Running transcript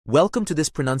Welcome to this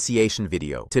pronunciation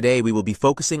video. Today we will be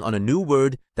focusing on a new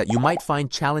word that you might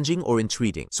find challenging or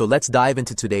intriguing. So let's dive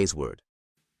into today's word.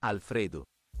 Alfredo,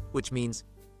 which means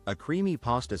a creamy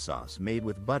pasta sauce made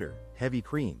with butter, heavy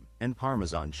cream, and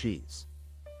Parmesan cheese.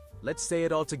 let's say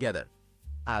it all together.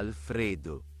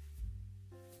 Alfredo.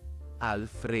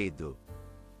 Alfredo.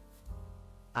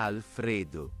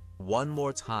 Alfredo. One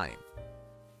more time.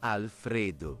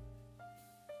 Alfredo.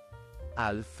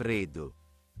 Alfredo.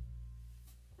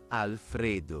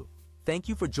 Alfredo. Thank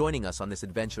you for joining us on this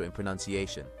adventure in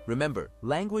pronunciation. Remember,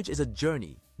 language is a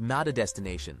journey, not a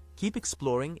destination. Keep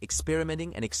exploring,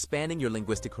 experimenting, and expanding your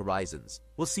linguistic horizons.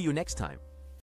 We'll see you next time.